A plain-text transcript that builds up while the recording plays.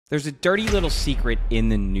There's a dirty little secret in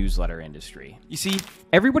the newsletter industry. You see,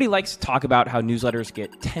 everybody likes to talk about how newsletters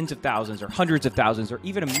get tens of thousands or hundreds of thousands or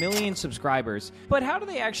even 1 million subscribers, but how do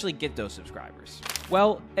they actually get those subscribers?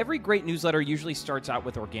 Well, every great newsletter usually starts out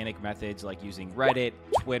with organic methods like using Reddit,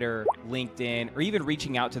 Twitter, LinkedIn, or even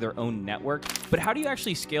reaching out to their own network. But how do you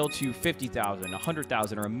actually scale to 50,000,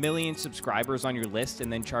 100,000, or 1 million subscribers on your list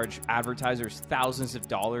and then charge advertisers thousands of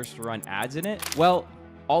dollars to run ads in it? Well,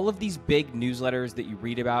 all of these big newsletters that you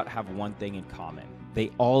read about have one thing in common. They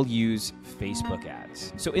all use Facebook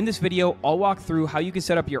ads. So in this video, I'll walk through how you can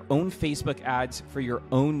set up your own Facebook ads for your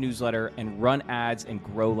own newsletter and run ads and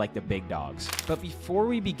grow like the big dogs. But before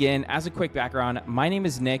we begin, as a quick background, my name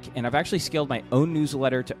is Nick, and I've actually scaled my own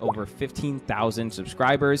newsletter to over 15,000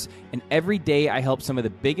 subscribers. And every day I help some of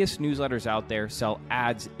the biggest newsletters out there sell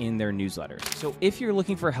ads in their newsletters. So if you're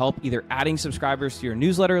looking for help either adding subscribers to your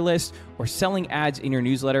newsletter list or selling ads in your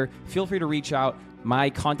newsletter, feel free to reach out.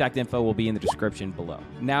 My contact info will be in the description below.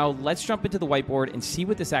 Now, let's jump into the whiteboard and see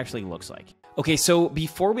what this actually looks like. Okay, so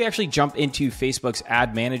before we actually jump into Facebook's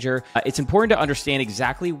ad manager, it's important to understand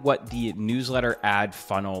exactly what the newsletter ad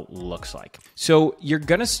funnel looks like. So you're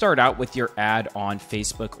gonna start out with your ad on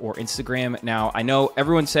Facebook or Instagram. Now, I know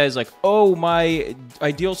everyone says like, oh, my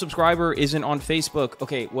ideal subscriber isn't on Facebook.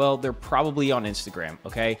 Okay, well, they're probably on Instagram,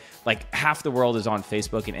 okay? Like half the world is on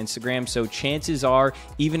Facebook and Instagram. So chances are,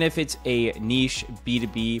 even if it's a niche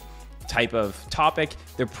B2B type of topic,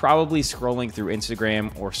 they're probably scrolling through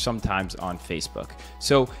Instagram or sometimes on Facebook.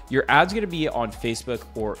 So your ad's going to be on Facebook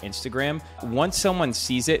or Instagram. Once someone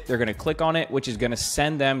sees it, they're going to click on it, which is going to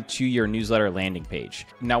send them to your newsletter landing page.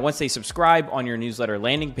 Now, once they subscribe on your newsletter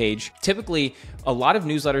landing page, typically a lot of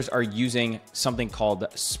newsletters are using something called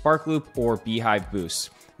Sparkloop or Beehiiv Boost.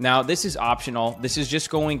 Now, this is optional. This is just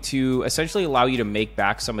going to essentially allow you to make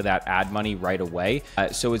back some of that ad money right away.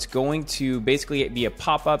 So it's going to basically be a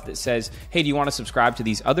pop-up that says, hey, do you want to subscribe to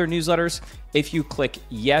these other newsletters? If you click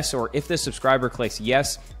yes, or if the subscriber clicks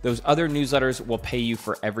yes, those other newsletters will pay you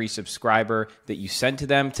for every subscriber that you send to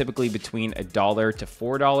them, typically between $1 to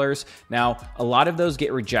 $4. Now, a lot of those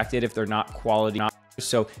get rejected if they're not quality.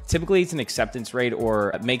 So typically it's an acceptance rate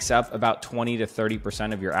or makes up about 20 to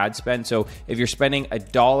 30% of your ad spend. So if you're spending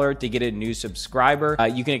 $1 to get a new subscriber,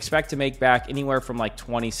 you can expect to make back anywhere from like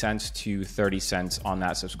 20 cents to 30 cents on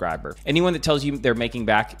that subscriber. Anyone that tells you they're making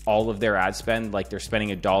back all of their ad spend, like they're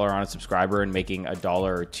spending $1 on a subscriber and making $1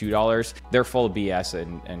 or $2, they're full of BS,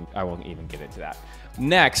 and I won't even get into that.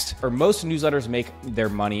 Next, most newsletters make their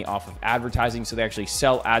money off of advertising. So they actually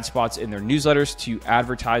sell ad spots in their newsletters to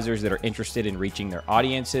advertisers that are interested in reaching their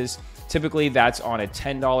audiences. Typically that's on a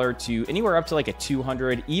 $10 to anywhere up to like a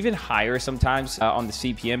 $200, even higher sometimes on the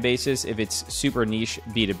CPM basis if it's super niche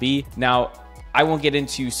B2B. Now, I won't get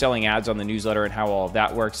into selling ads on the newsletter and how all of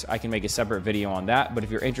that works. I can make a separate video on that, but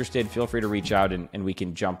if you're interested, feel free to reach out and we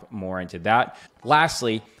can jump more into that.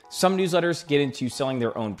 Lastly, some newsletters get into selling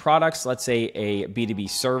their own products, let's say a B2B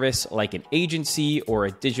service like an agency or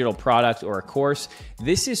a digital product or a course.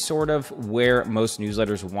 This is sort of where most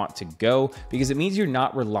newsletters want to go because it means you're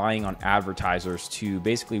not relying on advertisers to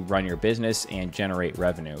basically run your business and generate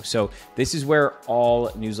revenue. So this is where all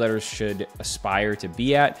newsletters should aspire to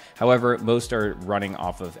be at. However, most are running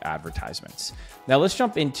off of advertisements. Now let's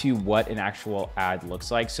jump into what an actual ad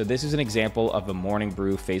looks like. So this is an example of a Morning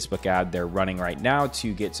Brew Facebook ad they're running right now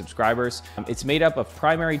to get subscribers. It's made up of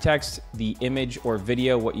primary text, the image or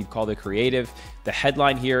video, what you'd call the creative, the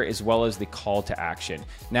headline here, as well as the call to action.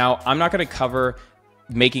 Now, I'm not going to cover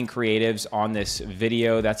making creatives on this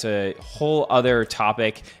video. That's a whole other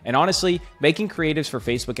topic. And honestly, making creatives for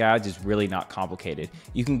Facebook ads is really not complicated.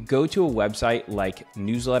 You can go to a website like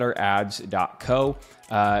newsletterads.co.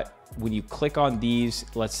 When you click on these,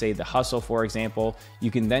 let's say the Hustle, for example, you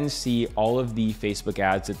can then see all of the Facebook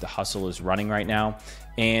ads that the Hustle is running right now.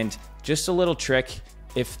 And just a little trick,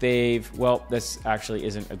 if they've, well, this actually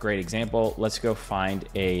isn't a great example. Let's go find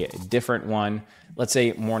a different one. Let's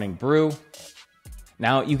say Morning Brew.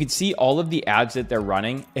 Now you can see all of the ads that they're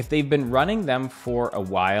running. If they've been running them for a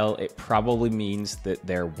while, it probably means that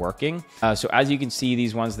they're working. So as you can see,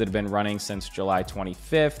 these ones that have been running since July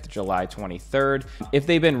 25th, July 23rd, if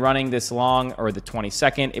they've been running this long, or the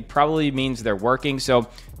 22nd, it probably means they're working. So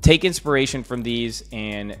take inspiration from these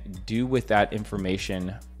and do with that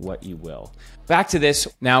information what you will. Back to this.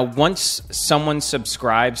 Now, once someone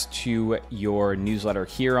subscribes to your newsletter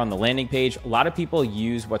here on the landing page, a lot of people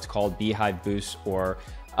use what's called Beehiiv Boost or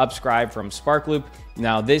Upscribe from Sparkloop.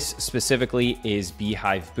 Now, this specifically is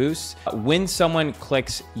Beehiiv Boost. When someone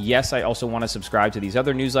clicks, yes, I also want to subscribe to these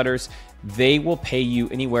other newsletters, they will pay you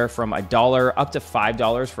anywhere from $1 up to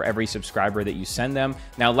 $5 for every subscriber that you send them.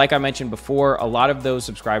 Now, like I mentioned before, a lot of those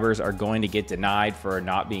subscribers are going to get denied for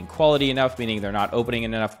not being quality enough, meaning they're not opening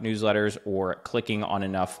enough newsletters or clicking on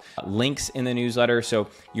enough links in the newsletter. So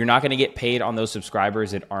you're not going to get paid on those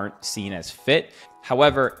subscribers that aren't seen as fit.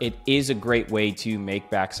 However, it is a great way to make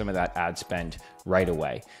back some of that ad spend right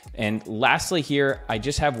away. And lastly here, I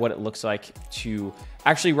just have what it looks like to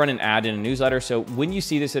actually run an ad in a newsletter. So when you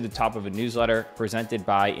see this at the top of a newsletter presented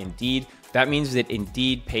by Indeed, that means that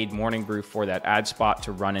Indeed paid Morning Brew for that ad spot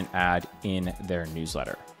to run an ad in their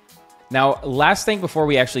newsletter. Now, last thing before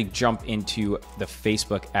we actually jump into the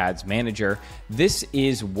Facebook Ads Manager, this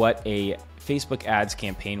is what a Facebook ads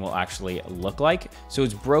campaign will actually look like. So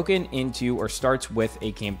it's broken into, or starts with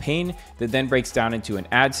a campaign that then breaks down into an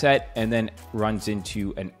ad set and then runs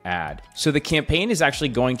into an ad. So the campaign is actually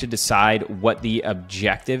going to decide what the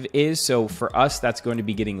objective is. So for us, that's going to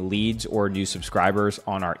be getting leads or new subscribers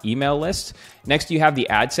on our email list. Next, you have the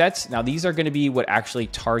ad sets. Now, these are going to be what actually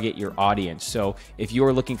target your audience. So if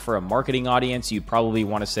you're looking for a marketing audience, you probably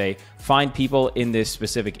want to say, find people in this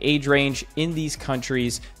specific age range in these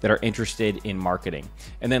countries that are interested in marketing.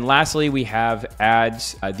 And then lastly, we have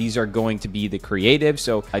ads. These are going to be the creative.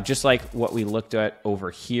 So just like what we looked at over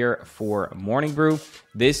here for Morning Brew,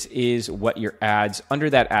 this is what your ads under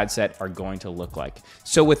that ad set are going to look like.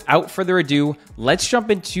 So without further ado, let's jump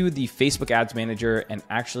into the Facebook Ads Manager and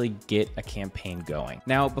actually get a campaign going.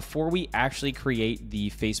 Now, before we actually create the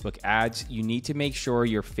Facebook ads, you need to make sure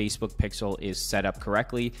your Facebook pixel is set up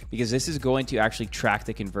correctly, because this is going to actually track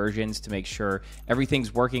the conversions to make sure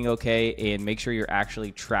everything's working okay and make sure you're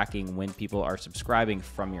actually tracking when people are subscribing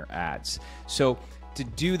from your ads. So to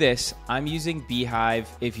do this, I'm using Beehiiv.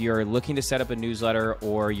 If you're looking to set up a newsletter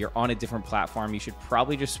or you're on a different platform, you should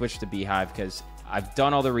probably just switch to Beehiiv, because I've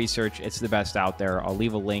done all the research. It's the best out there. I'll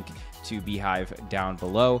leave a link to Beehiiv down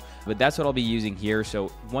below, but that's what I'll be using here. So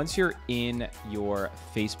once you're in your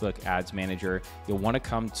Facebook Ads Manager, you'll want to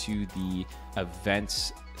come to the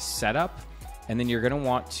events setup, and then you're going to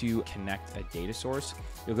want to connect a data source.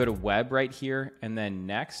 You'll go to web right here, and then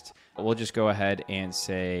next, we'll just go ahead and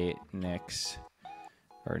say Nick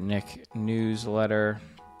newsletter,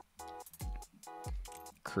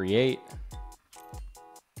 create.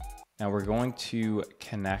 Now we're going to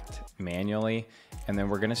connect manually, and then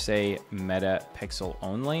we're going to say meta pixel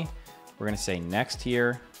only. We're going to say next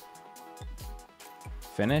here,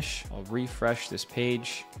 finish. I'll refresh this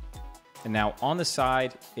page. And now on the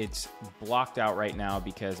side, it's blocked out right now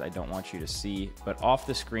because I don't want you to see, but off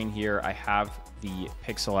the screen here, I have the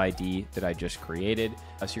pixel ID that I just created.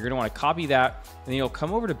 So you're gonna wanna copy that, and then you'll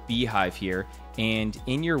come over to Beehiiv here, and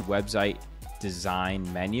in your website design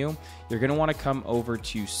menu, you're gonna wanna come over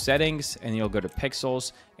to settings, and you'll go to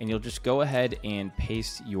pixels, and you'll just go ahead and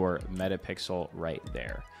paste your metapixel right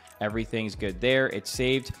there. Everything's good there. It's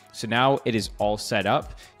saved. So now it is all set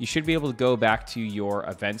up. You should be able to go back to your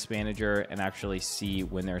events manager and actually see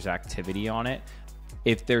when there's activity on it.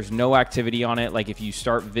 If there's no activity on it, like if you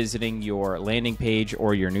start visiting your landing page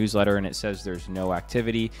or your newsletter and it says there's no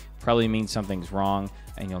activity, probably means something's wrong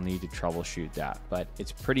and you'll need to troubleshoot that. But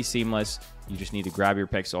it's pretty seamless. You just need to grab your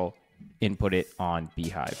pixel, input it on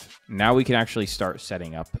Beehiiv. Now we can actually start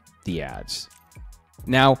setting up the ads.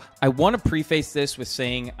 Now, I want to preface this with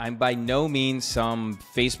saying I'm by no means some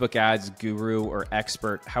Facebook ads guru or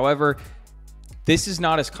expert. However, this is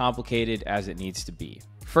not as complicated as it needs to be.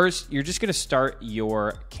 First, you're just going to start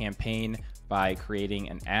your campaign by creating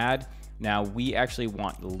an ad. Now, we actually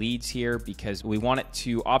want leads here because we want it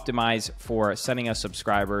to optimize for sending us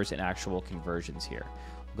subscribers and actual conversions here.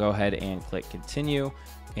 Go ahead and click continue.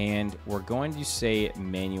 And we're going to say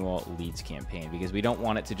manual leads campaign because we don't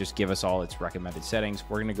want it to just give us all its recommended settings.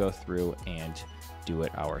 We're going to go through and do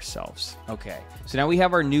it ourselves. Okay, so now we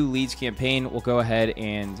have our new leads campaign. We'll go ahead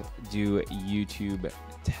and do YouTube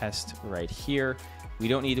test right here. We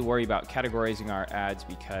don't need to worry about categorizing our ads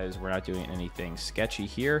because we're not doing anything sketchy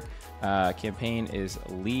here. Campaign is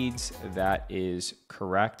leads. That is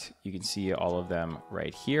correct. You can see all of them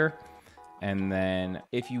right here. And then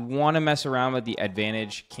if you want to mess around with the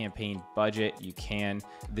Advantage campaign budget, you can.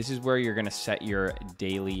 This is where you're going to set your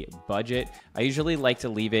daily budget. I usually like to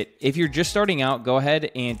leave it. If you're just starting out, go ahead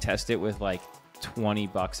and test it with like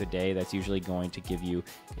 $20 a day. That's usually going to give you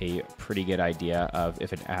a pretty good idea of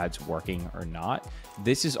if an ad's working or not.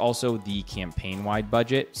 This is also the campaign-wide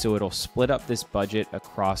budget, so it'll split up this budget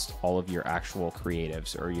across all of your actual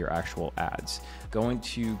creatives or your actual ads. Going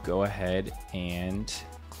to go ahead and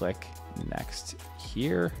click next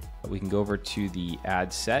here. We can go over to the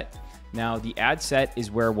ad set. Now the ad set is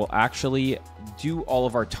where we'll actually do all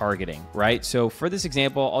of our targeting, right? So for this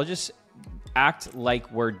example, I'll just act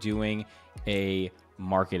like we're doing a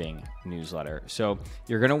marketing newsletter. So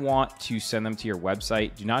you're going to want to send them to your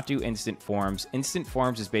website. Do not do instant forms. Instant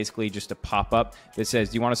forms is basically just a pop-up that says,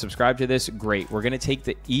 do you want to subscribe to this? Great. We're going to take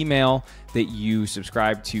the email that you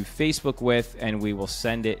subscribe to Facebook with, and we will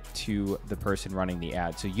send it to the person running the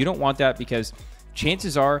ad. So you don't want that, because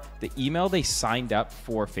chances are the email they signed up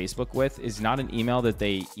for Facebook with is not an email that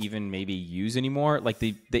they even maybe use anymore. Like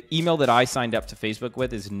the email that I signed up to Facebook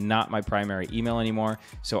with is not my primary email anymore.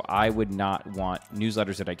 So I would not want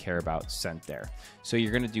newsletters that I care about sent there. So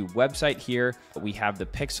you're going to do website here. We have the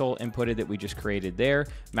pixel inputted that we just created there,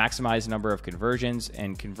 maximize number of conversions,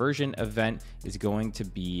 and conversion event is going to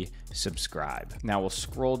be subscribe. Now we'll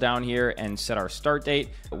scroll down here and set our start date.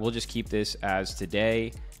 We'll just keep this as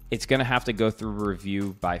today. It's going to have to go through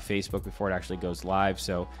review by Facebook before it actually goes live.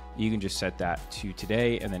 So you can just set that to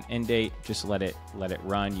today, and then end date, just let it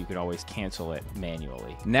run. You could always cancel it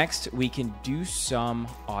manually. Next, we can do some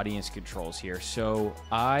audience controls here. So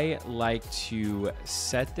I like to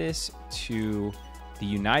set this to the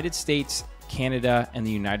United States, Canada, and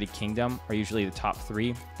the United Kingdom are usually the top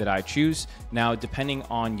 3 that I choose. Now, depending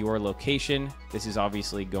on your location, this is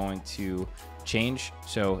obviously going to change.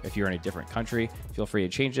 So if you're in a different country, feel free to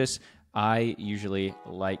change this. I usually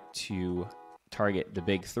like to target the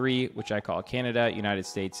big 3, which I call Canada, United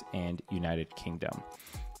States, and United Kingdom.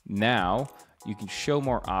 Now, you can show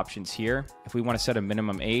more options here. If we want to set a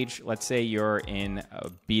minimum age, let's say you're in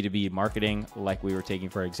B2B marketing, like we were taking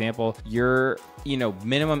for example, your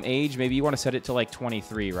minimum age, maybe you want to set it to like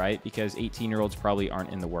 23, right? Because 18-year-olds probably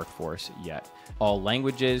aren't in the workforce yet. All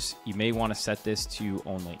languages, you may want to set this to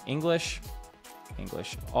only English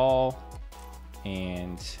all,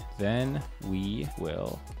 and then we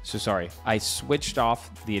will, I switched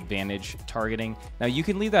off the advantage targeting. Now you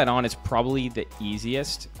can leave that on. It's probably the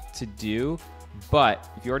easiest to do,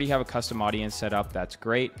 but if you already have a custom audience set up, that's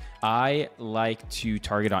great. I like to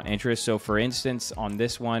target on interest. So for instance, on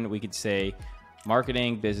this one, we could say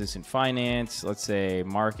marketing, business and finance. Let's say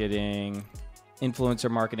marketing,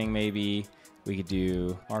 influencer marketing maybe. We could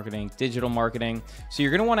do marketing, digital marketing. So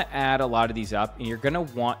you're going to want to add a lot of these up, and you're going to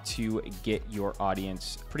want to get your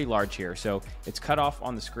audience pretty large here. So it's cut off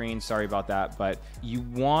on the screen. Sorry about that. But you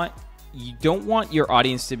don't want your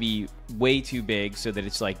audience to be way too big so that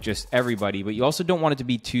it's like just everybody, but you also don't want it to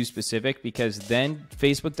be too specific, because then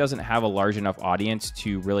Facebook doesn't have a large enough audience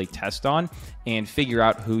to really test on and figure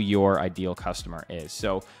out who your ideal customer is.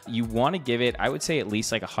 So you want to give it, I would say, at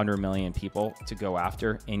least like 100 million people to go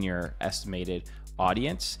after in your estimated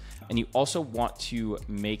audience. And you also want to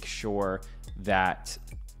make sure that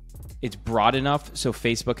it's broad enough so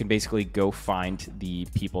Facebook can basically go find the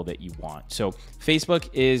people that you want. So Facebook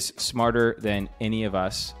is smarter than any of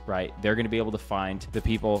us, right? They're going to be able to find the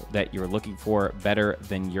people that you're looking for better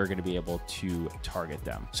than you're going to be able to target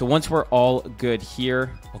them. So once we're all good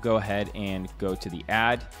here, we'll go ahead and go to the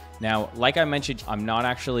ad. Now, like I mentioned, I'm not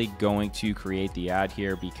actually going to create the ad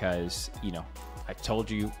here because, I told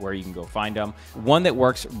you where you can go find them. One that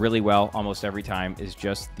works really well almost every time is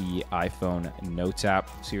just the iPhone Notes app.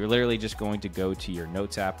 So you're literally just going to go to your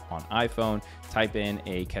Notes app on iPhone, type in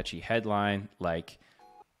a catchy headline like,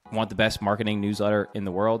 want the best marketing newsletter in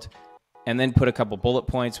the world, and then put a couple bullet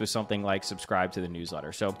points with something like subscribe to the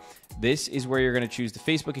newsletter. So this is where you're going to choose the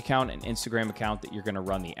Facebook account and Instagram account that you're going to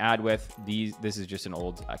run the ad with. This is just an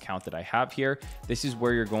old account that I have here. This is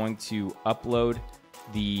where you're going to upload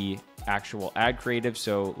the actual ad creative.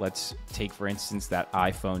 So let's take, for instance, that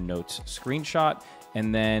iPhone Notes screenshot.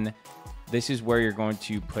 And then this is where you're going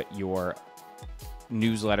to put your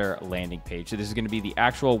newsletter landing page. So this is going to be the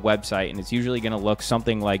actual website, and it's usually going to look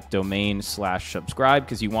something like domain/subscribe,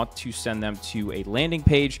 because you want to send them to a landing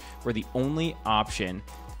page where the only option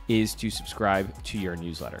is to subscribe to your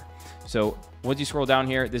newsletter. So once you scroll down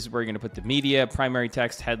here, this is where you're going to put the media, primary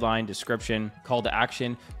text, headline, description, call to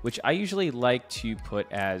action, which I usually like to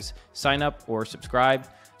put as sign up or subscribe.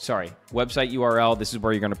 Sorry, website URL. This is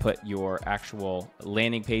where you're going to put your actual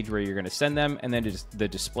landing page where you're going to send them, and then just the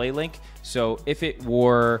display link. So if it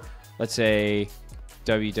were, let's say,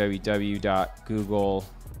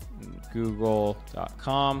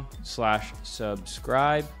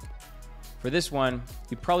 www.google.com/subscribe. For this one,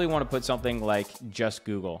 you probably want to put something like just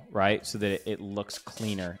Google, right? So that it looks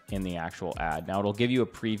cleaner in the actual ad. Now it'll give you a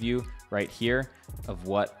preview right here of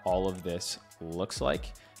what all of this looks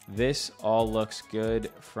like. This all looks good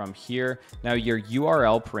from here. Now your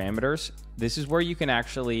URL parameters, this is where you can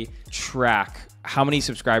actually track how many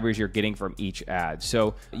subscribers you're getting from each ad.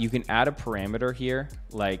 So you can add a parameter here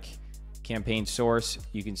like campaign source.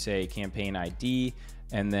 You can say campaign ID,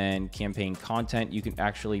 and then campaign content. You can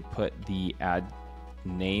actually put the ad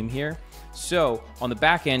name here. So on the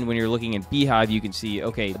back end, when you're looking at Beehiiv, you can see,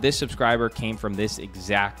 okay, this subscriber came from this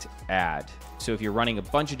exact ad. So if you're running a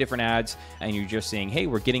bunch of different ads and you're just saying, hey,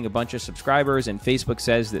 we're getting a bunch of subscribers, and Facebook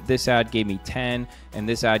says that this ad gave me 10 and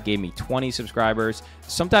this ad gave me 20 subscribers,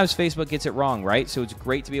 sometimes Facebook gets it wrong, right? So it's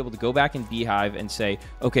great to be able to go back in Beehiiv and say,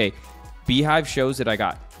 okay, Beehiiv shows that I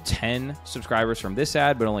got 10 subscribers from this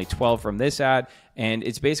ad, but only 12 from this ad. And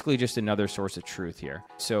it's basically just another source of truth here.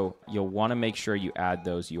 So you'll want to make sure you add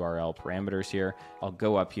those URL parameters here. I'll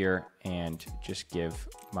go up here and just give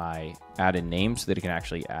my add a name so that it can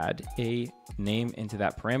actually add a name into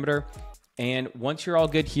that parameter. And once you're all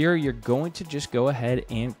good here, you're going to just go ahead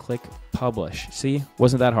and click publish. See,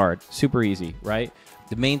 wasn't that hard? Super easy, right?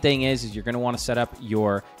 The main thing is you're going to want to set up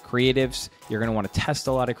your creatives. You're going to want to test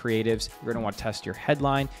a lot of creatives. You're going to want to test your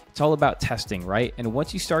headline. It's all about testing, right? And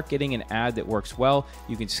once you start getting an ad that works well,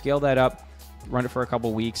 you can scale that up, run it for a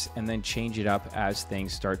couple weeks, and then change it up as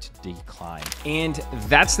things start to decline. And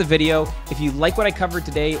that's the video. If you like what I covered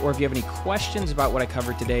today, or if you have any questions about what I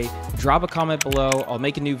covered today, drop a comment below. I'll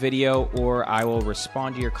make a new video, or I will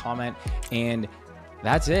respond to your comment. And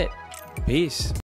that's it. Peace.